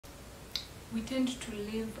we tend to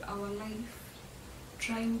live our life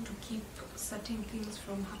trying to keep certain things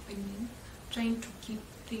from happening, trying to keep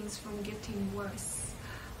things from getting worse,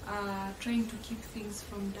 trying to keep things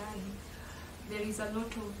from dying. There is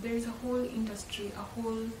a whole industry, a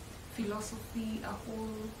whole philosophy, a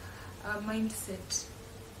whole mindset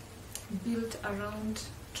built around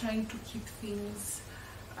trying to keep things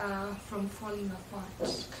from falling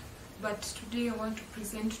apart. But today I want to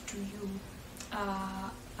present to you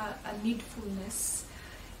a needfulness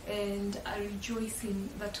and a rejoicing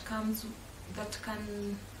that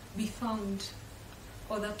can be found,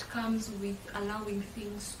 or that comes with allowing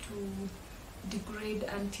things to degrade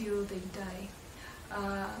until they die.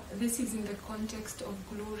 This is in the context of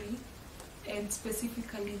glory, and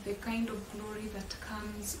specifically the kind of glory that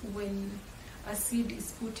comes when a seed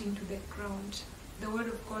is put into the ground. The Word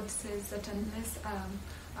of God says that unless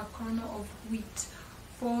a kernel of wheat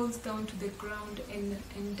falls down to the ground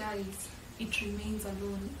and dies, it remains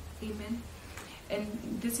alone. Amen.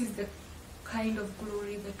 And this is the kind of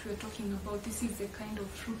glory that we're talking about. This is the kind of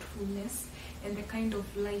fruitfulness and the kind of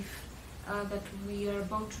life that we are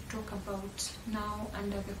about to talk about now,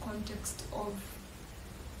 under the context of,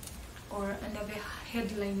 or under the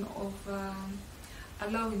headline of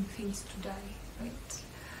allowing things to die, right?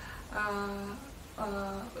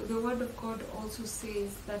 The Word of God also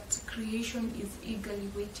says that creation is eagerly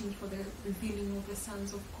waiting for the revealing of the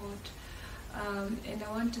sons of God. And I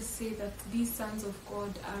want to say that these sons of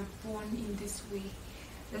God are born in this way.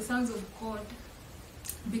 The sons of God,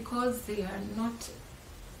 because they are not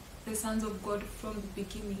the sons of God from the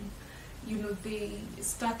beginning, they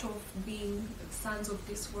start off being sons of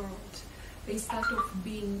this world. They start off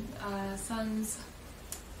being sons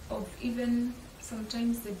of even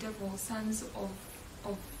sometimes the devil, sons of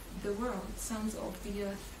the world, sons of the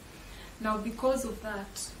earth. Now, because of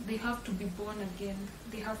that, they have to be born again.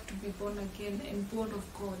 They have to be born again and born of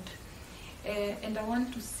God. And I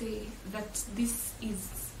want to say that this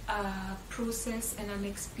is a process and an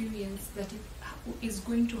experience that is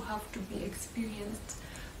going to have to be experienced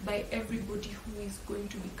by everybody who is going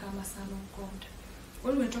to become a son of God.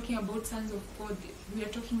 When we're talking about sons of God, we are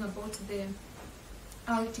talking about the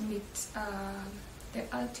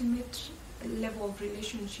ultimate level of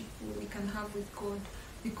relationship we can have with God,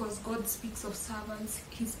 because God speaks of servants,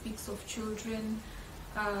 He speaks of children,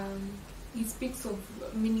 He speaks of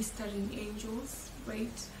ministering angels,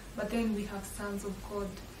 right? But then we have sons of God.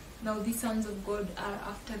 Now these sons of God are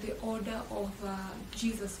after the order of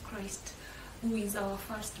Jesus Christ, who is our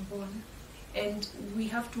firstborn. And we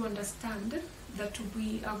have to understand that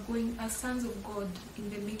we are going, as sons of God in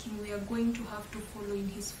the making, we are going to have to follow in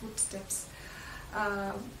His footsteps.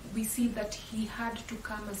 We see that He had to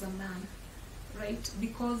come as a man, right?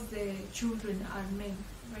 Because the children are men,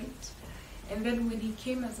 right? And then when He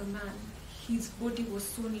came as a man, His body was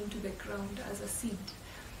sown into the ground as a seed.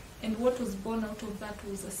 And what was born out of that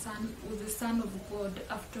was the Son of God,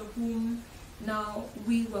 after whom now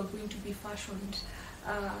we were going to be fashioned.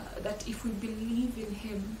 That if we believe in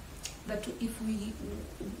Him, that if we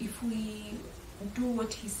do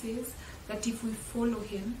what He says, that if we follow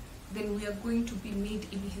Him, then we are going to be made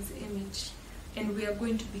in His image, and we are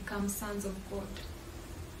going to become sons of God.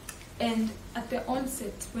 And at the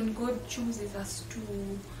onset, when God chooses us to,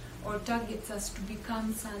 or targets us to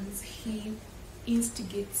become sons, He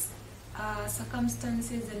instigates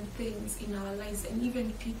circumstances and things in our lives, and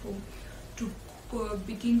even people, to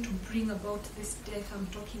begin to bring about this death I'm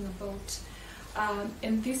talking about.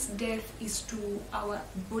 And this death is to our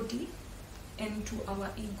body and to our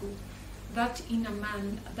ego. That inner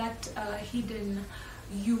man, that hidden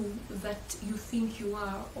you that you think you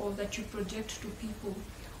are, or that you project to people,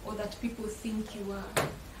 or that people think you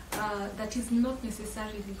are, that is not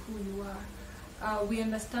necessarily who you are. We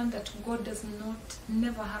understand that God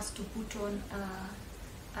never has to put on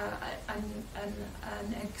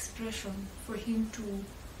an expression for Him to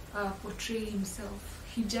portray Himself.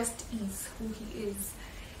 He just is who He is,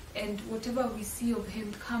 and whatever we see of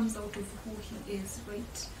Him comes out of who He is,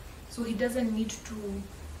 right? So He doesn't need to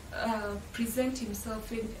present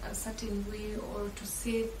Himself in a certain way, or to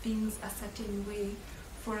say things a certain way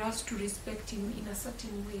for us to respect Him in a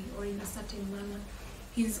certain way or in a certain manner.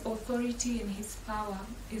 His authority and His power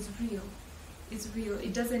is real. It's real.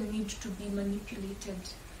 It doesn't need to be manipulated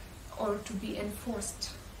or to be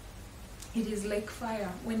enforced. It is like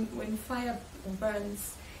fire. When fire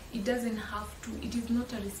burns, it doesn't have to, it is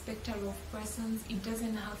not a respecter of persons. It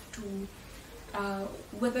doesn't have to,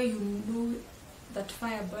 whether you know that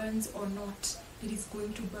fire burns or not, it is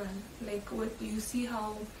going to burn. Like what you see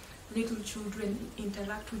how little children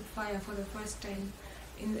interact with fire for the first time.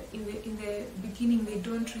 in the beginning they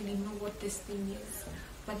don't really know what this thing is,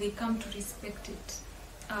 but they come to respect it,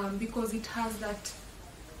 because it has that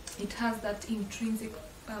intrinsic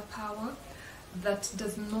power that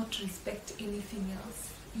does not respect anything else.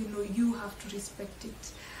 You have to respect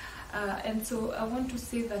it. And so I want to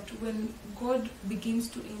say that when God begins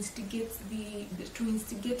to instigate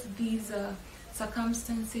these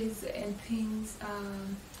circumstances and things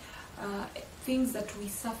that we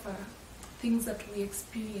suffer, things that we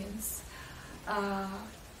experience,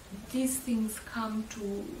 these things come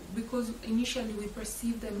to, because initially we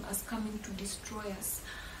perceive them as coming to destroy us,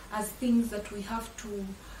 as things that we have to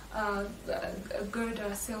gird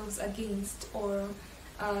ourselves against, or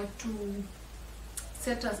to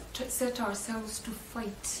set ourselves to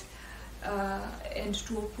fight and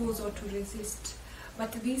to oppose or to resist.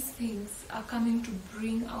 But these things are coming to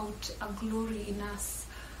bring out a glory in us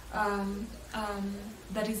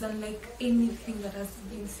that is unlike anything that has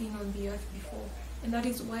been seen on the earth before. And that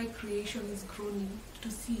is why creation is groaning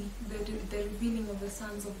to see the revealing of the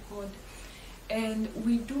sons of God. And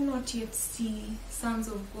we do not yet see sons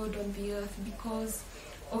of God on the earth because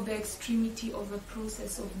of the extremity of the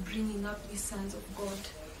process of bringing up these sons of God.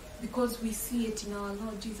 Because we see it in our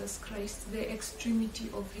Lord Jesus Christ, the extremity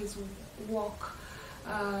of his walk,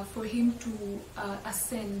 for him to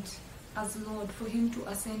ascend as Lord, for him to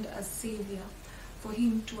ascend as Savior, for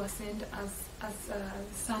him to ascend as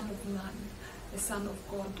Son of Man, the Son of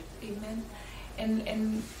God. Amen.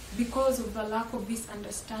 And because of the lack of this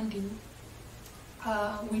understanding,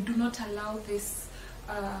 we do not allow this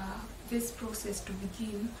process to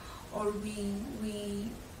begin, or we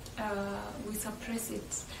suppress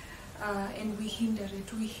it, and we hinder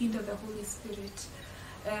it. We hinder the Holy Spirit.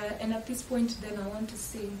 And at this point, then I want to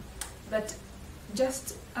say that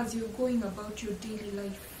just as you're going about your daily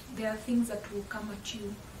life, there are things that will come at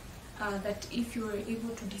you, that if you are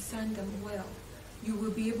able to discern them well, you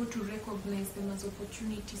will be able to recognize them as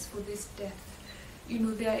opportunities for this death.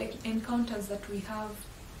 There are encounters that we have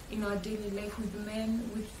in our daily life with men,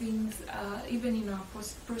 with things, even in our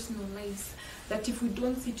personal lives, that if we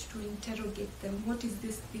don't sit to interrogate them, what is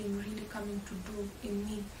this thing really coming to do in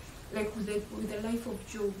me? Like with the life of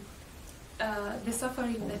Job, the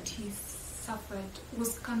suffering that he suffered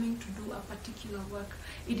was coming to do a particular work.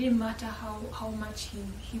 It didn't matter how much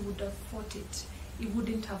he would have fought it. It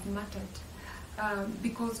wouldn't have mattered,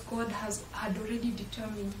 because God had already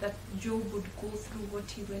determined that Job would go through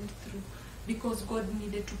what he went through, because God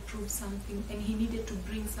needed to prove something, and he needed to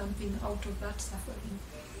bring something out of that suffering.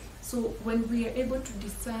 So when we are able to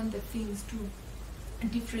discern the things, to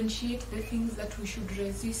differentiate the things that we should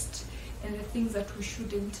resist and the things that we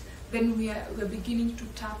shouldn't, then we're beginning to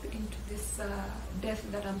tap into this death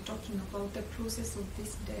that I'm talking about, the process of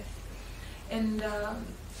this death. And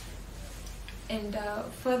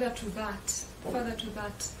further to that,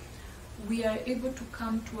 we are able to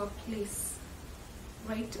come to a place,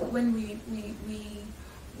 right, when we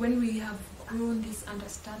have grown this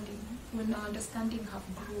understanding, when our understanding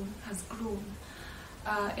has grown,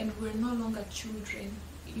 and we're no longer children,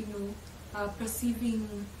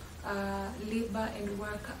 perceiving labor and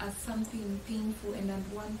work as something painful and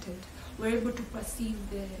unwanted. We're able to perceive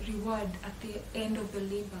the reward at the end of the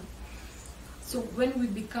labor. So when we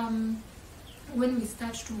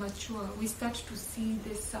start to mature, we start to see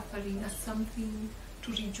this suffering as something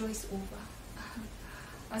to rejoice over.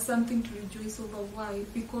 As something to rejoice over. Why?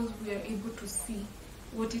 Because we are able to see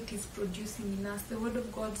what it is producing in us. The Word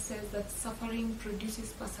of God says that suffering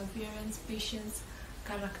produces perseverance, patience,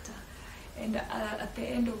 character. And at the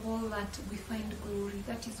end of all that, we find glory.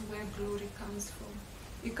 That is where glory comes from.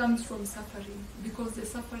 It comes from suffering, because the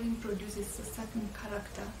suffering produces a certain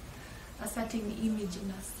character, a certain image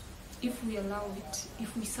in us, if we allow it,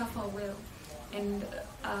 if we suffer well. And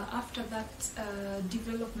after that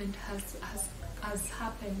development has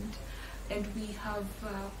happened, and we have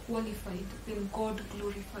qualified, then God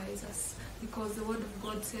glorifies us, because the Word of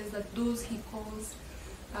God says that those he calls,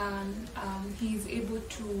 he is able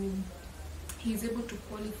to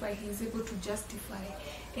qualify, he is able to justify,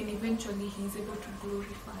 and eventually he is able to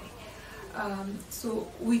glorify. So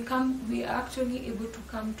we are actually able to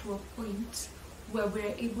come to a point where we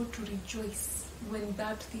are able to rejoice when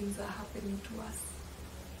bad things are happening to us.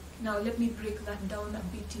 Now let me break that down a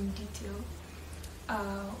bit in detail.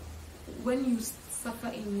 When you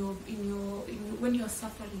suffer when you're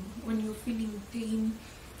suffering, when you're feeling pain,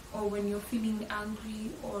 or when you're feeling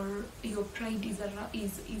angry, or your pride is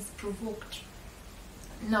provoked,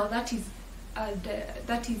 now that is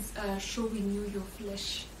showing you your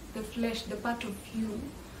flesh, the part of you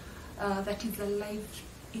that is alive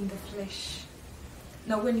in the flesh.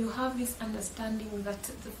 Now, when you have this understanding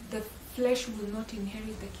that the flesh will not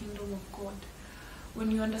inherit the kingdom of God,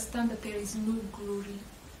 when you understand that there is no glory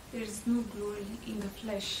in the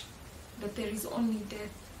flesh, that there is only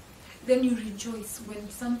death, then you rejoice when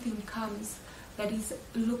something comes that is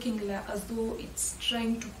looking like as though it's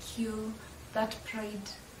trying to kill that pride,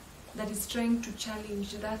 that is trying to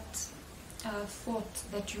challenge that thought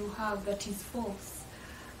that you have that is false.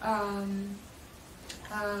 And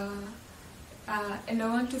I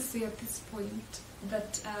want to say at this point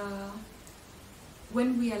that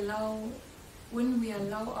when we allow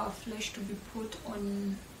our flesh to be put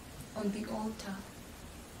on the altar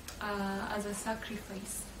as a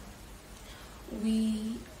sacrifice,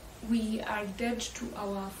 we are dead to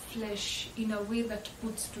our flesh in a way that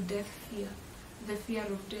puts to death fear, the fear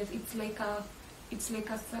of death. It's like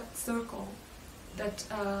a circle that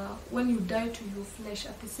when you die to your flesh,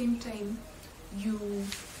 at the same time you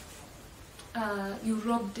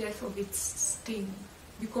rob death of its sting,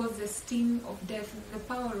 because the sting of death, the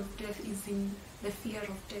power of death is in the fear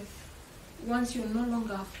of death. Once you're no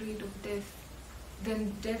longer afraid of death,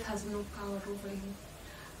 then death has no power over you.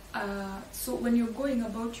 So when you're going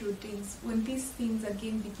about your days, when these things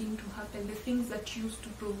again begin to happen, the things that used to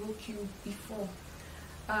provoke you before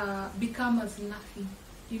become as nothing,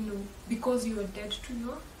 because you are dead to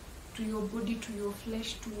your body, to your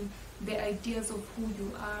flesh, to the ideas of who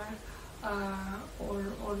you are,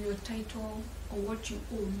 or your title, or what you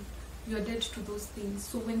own. You are dead to those things.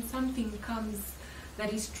 So when something comes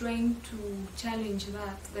that is trying to challenge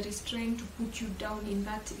that is trying to put you down in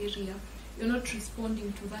that area, you're not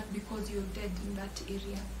responding to that because you're dead in that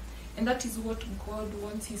area. And that is what God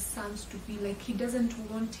wants his sons to be like. He doesn't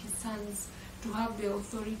want his sons to have their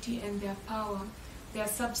authority and their power, their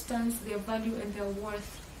substance, their value and their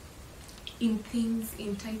worth in things,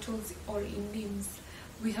 in titles, or in names.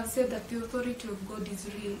 We have said that the authority of God is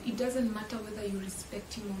real. It doesn't matter whether you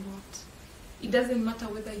respect him or not. It doesn't matter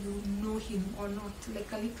whether you know him or not,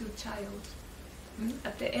 like a little child.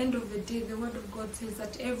 At the end of the day, the word of God says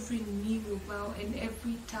that every knee will bow and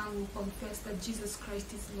every tongue will confess that Jesus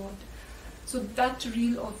Christ is Lord. So that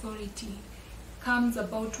real authority comes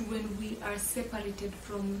about when we are separated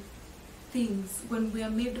from things, when we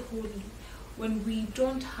are made holy, when we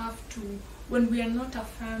don't have to, when we are not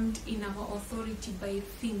affirmed in our authority by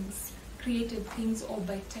things, created things, or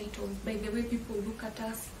by titles, by the way people look at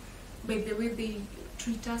us, by the way they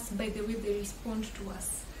treat us, by the way they respond to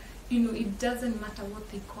us. It doesn't matter what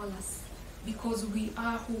they call us, because we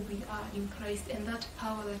are who we are in Christ, and that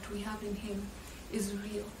power that we have in him is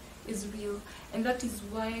real. And that is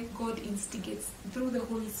why God instigates, through the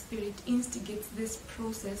Holy Spirit, instigates this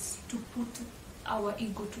process to put our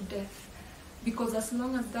ego to death. Because as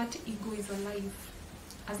long as that ego is alive,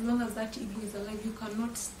 you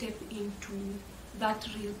cannot step into that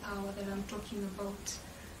real power that I'm talking about.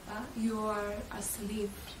 You are a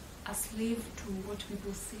slave to what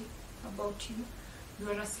people say about you.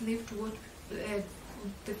 You are a slave to what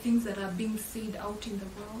the things that are being said out in the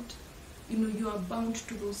world. You are bound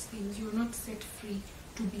to those things. You are not set free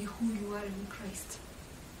to be who you are in Christ.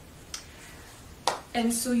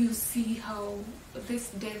 And so you see how this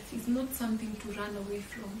death is not something to run away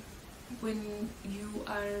from. When you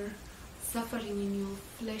are suffering in your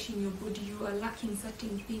flesh, in your body, you are lacking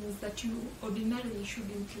certain things that you ordinarily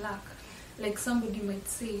shouldn't lack. Like somebody might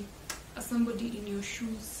say, somebody in your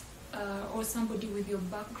shoes or somebody with your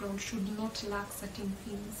background should not lack certain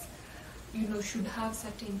things. Should have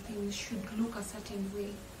certain things, should look a certain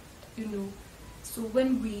way. So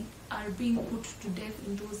when we are being put to death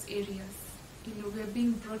in those areas, we are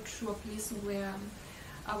being brought to a place where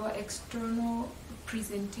our external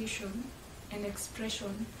presentation and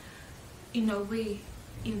expression, in a way,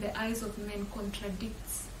 in the eyes of men,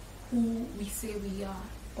 contradicts who we say we are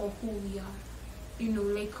or who we are.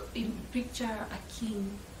 Like picture a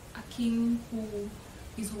king who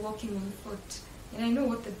is walking on foot. And I know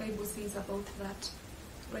what the Bible says about that,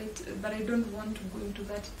 right? But I don't want to go into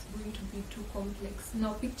that. It's going to be too complex.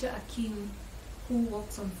 Now picture a king who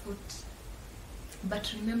walks on foot.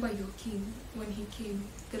 But remember your king when he came,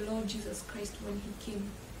 the Lord Jesus Christ when he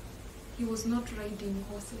came. He was not riding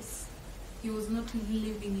horses. He was not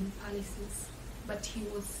living in palaces. But he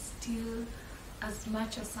was still as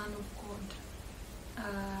much a son of God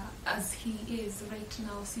as he is right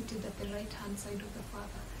now, seated at the right hand side of the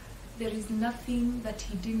Father. There is nothing that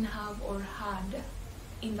he didn't have or had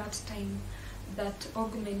in that time that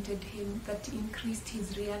augmented him, that increased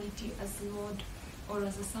his reality as Lord or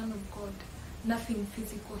as a son of God. Nothing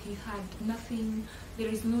physical he had, nothing, there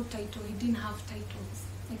is no title. He didn't have titles,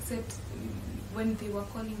 except when they were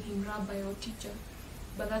calling him rabbi or teacher.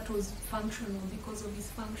 but that was functional because of his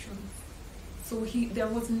functions. So there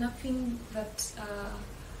was nothing that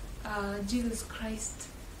Jesus Christ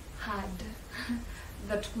had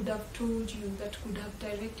that could have told you, that could have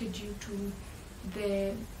directed you to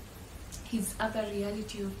his other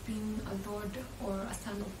reality of being a Lord or a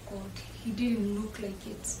Son of God. He didn't look like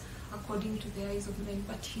it according to the eyes of men,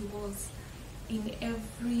 but he was in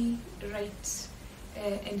every right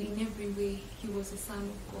and in every way. He was a Son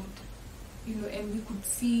of God, and we could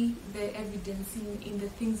see the evidence in the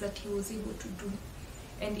things that he was able to do,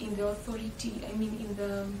 and in the authority, in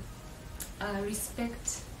the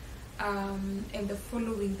respect and the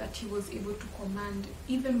following that he was able to command,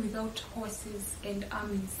 even without horses and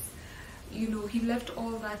armies. He left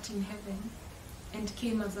all that in heaven and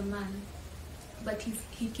came as a man, but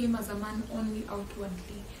he came as a man only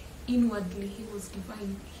outwardly. Inwardly, he was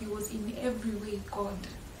divine. He was in every way God.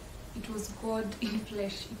 It was God in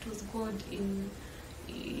flesh. It was God in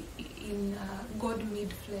God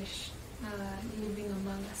made flesh, living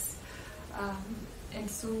among us. And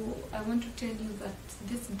so I want to tell you that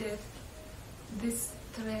this death, this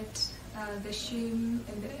threat, the shame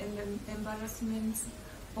and the embarrassments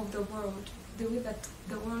of the world, the way that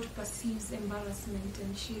the world perceives embarrassment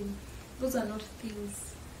and shame, those are not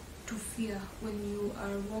things to fear when you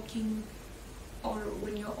are walking or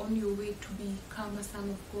when you're on your way to become a son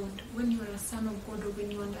of God. When you're a son of God, or when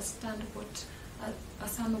you understand what a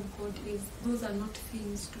son of God is, those are not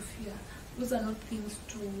things to fear. Those are not things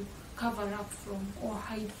to cover up from or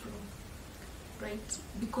hide from, right?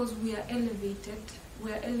 Because we are elevated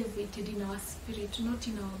in our spirit, not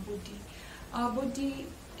in our body. Our body,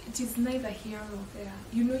 it is neither here nor there.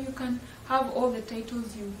 You can have all the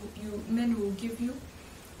titles you men will give you.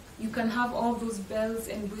 You can have all those bells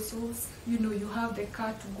and whistles. You have the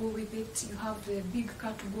car to go with it. You have the big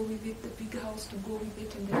car to go with it, the big house to go with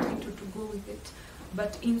it, and the title to go with it.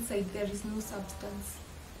 But inside there is no substance.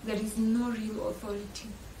 There is no real authority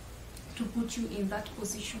to put you in that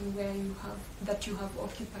position where you have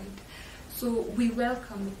occupied. So we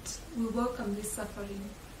welcome it. We welcome this suffering.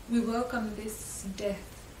 We welcome this death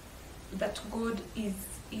that God is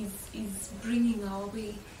bringing our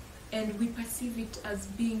way, and we perceive it as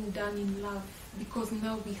being done in love, because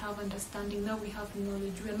now we have understanding, now we have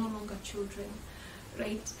knowledge. We are no longer children,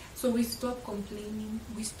 right? So we stop complaining,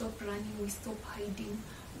 we stop running, we stop hiding,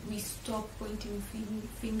 we stop pointing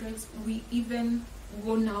fingers. We even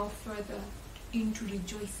go now further into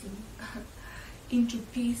rejoicing, into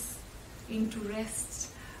peace, into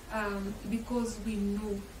rest, because we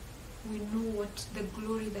know what the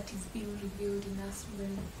glory that is being revealed in us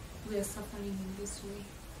when we are suffering in this way.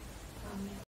 Amen.